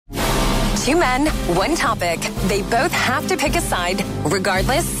Two men, one topic. They both have to pick a side,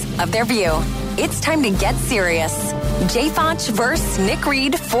 regardless of their view. It's time to get serious. Jay Foch versus Nick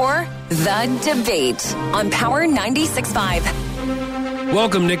Reed for The Debate on Power 96.5.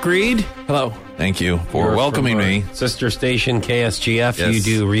 Welcome, Nick Reed. Hello. Thank you for welcoming me. Sister station, KSGF. Yes. You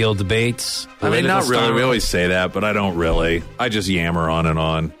do real debates. I mean, not really. Style. We always say that, but I don't really. I just yammer on and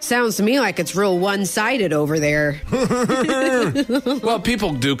on. Sounds to me like it's real one-sided over there. Well,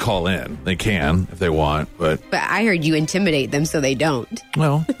 people do call in. They can if they want, but I heard you intimidate them so they don't.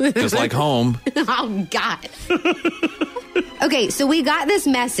 well, just like home. Oh, God. Okay, so we got this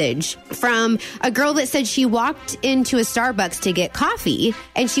message from a girl that said she walked into a Starbucks to get coffee,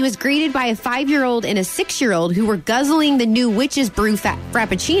 and she was greeted by a 5-year-old and a 6-year-old who were guzzling the new Witch's Brew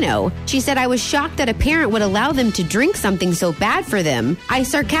Frappuccino. She said, I was shocked that a parent would allow them to drink something so bad for them. I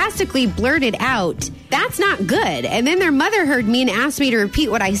sarcastically blurted out, that's not good. And then their mother heard me and asked me to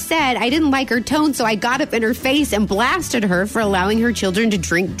repeat what I said. I didn't like her tone, so I got up in her face and blasted her for allowing her children to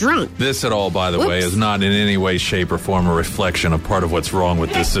drink drunk. This at all, by the way, is not in any way, shape, or form a reflection of part of what's wrong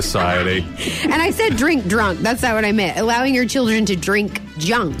with this society. And I said drink drunk. That's not what I meant. Allowing your children to drink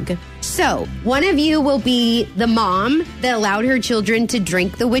junk. So, one of you will be the mom that allowed her children to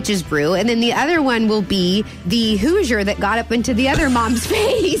drink the Witch's Brew, and then the other one will be the Hoosier that got up into the other mom's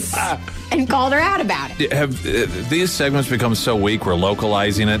face and called her out about it. Have these segments become so weak we're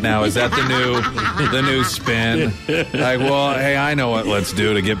localizing it now? Is that the new spin? Like, well, hey, I know what let's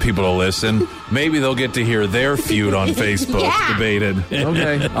do to get people to listen. Maybe they'll get to hear their feud on Facebook debated.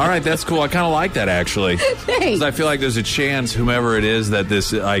 Okay. All right, that's cool. I kind of like that, actually. Because I feel like there's a chance whomever it is that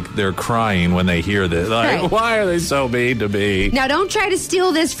this, like, they're crying when they hear this. Like, why are they so mean to me? Now, don't try to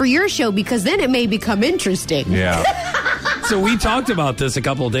steal this for your show, because then it may become interesting. Yeah. So we talked about this a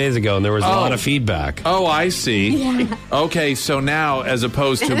couple of days ago, and there was a lot of feedback. Oh, I see. Yeah. Okay, so now, as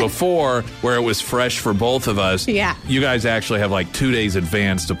opposed to before, where it was fresh for both of us, you guys actually have like 2 days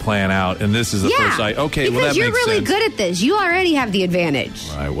advance to plan out, and this is the first night. Okay, because well, that makes sense. you're really good at this. You already have the advantage.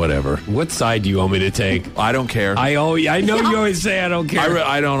 All right, whatever. What side do you want me to take? I don't care. I know you always say I don't care.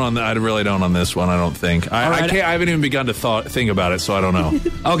 I really don't on this one. I don't think. I haven't even begun to think about it, so I don't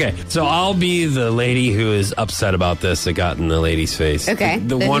know. Okay, so I'll be the lady who is upset about this that got in the lady's face. Okay.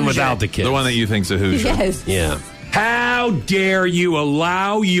 The one Hoosier. without the kids. The one that you think's a Hoosier. Yes. Yeah. How dare you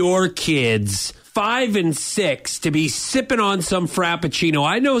allow your kids 5 and 6 to be sipping on some Frappuccino?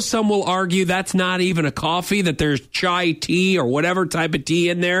 I know some will argue that's not even a coffee, that there's chai tea or whatever type of tea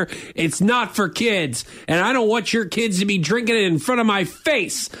in there. It's not for kids. And I don't want your kids to be drinking it in front of my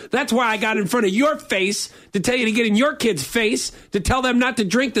face. That's why I got in front of your face to tell you to get in your kid's face to tell them not to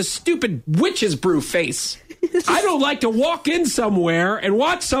drink the stupid Witch's Brew face. I don't like to walk in somewhere and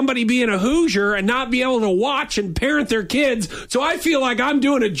watch somebody being a Hoosier and not be able to watch and parent their kids. So I feel like I'm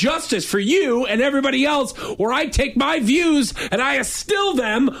doing a justice for you and everybody else, where I take my views and I instill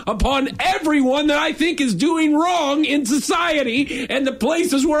them upon everyone that I think is doing wrong in society and the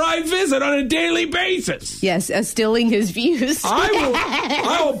places where I visit on a daily basis. Yes, stealing his views.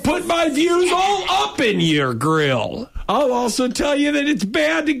 I will put my views all up in your grill. I'll also tell you that it's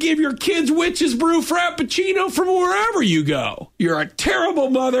bad to give your kids Witch's Brew Frappuccino from wherever you go. You're a terrible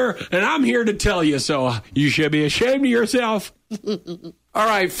mother, and I'm here to tell you so. You should be ashamed of yourself. All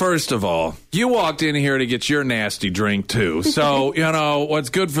right, first of all, you walked in here to get your nasty drink, too. So, what's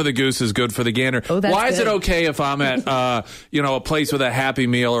good for the goose is good for the gander. Oh, that's Why is good. it okay if I'm at, a place with a Happy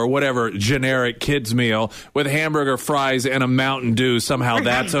Meal or whatever generic kids meal with hamburger, fries, and a Mountain Dew? Somehow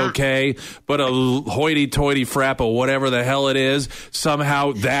that's okay. But a hoity-toity frappa, whatever the hell it is,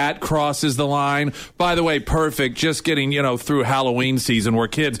 somehow that crosses the line. By the way, perfect. Just getting, through Halloween season where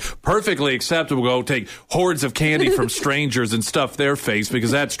kids, perfectly acceptable, go take hordes of candy from strangers and stuff their face,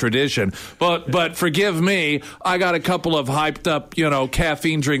 because that's tradition. But forgive me, I got a couple of hyped up,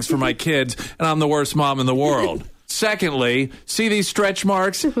 caffeine drinks for my kids, and I'm the worst mom in the world. Secondly, see these stretch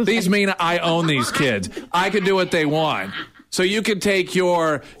marks? These mean I own these kids. I can do what they want. So you can take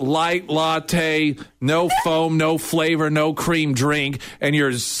your light latte, no foam, no flavor, no cream drink, and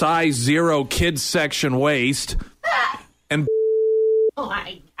your size 0 kids section waist, and Oh,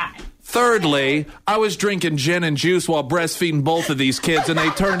 my God. thirdly, I was drinking gin and juice while breastfeeding both of these kids, and they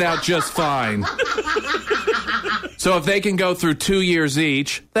turned out just fine. So if they can go through 2 years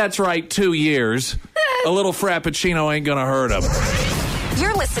each, that's right, 2 years, a little Frappuccino ain't going to hurt them.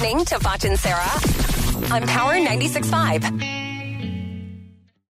 You're listening to Foch and Sarah on Power 96.5.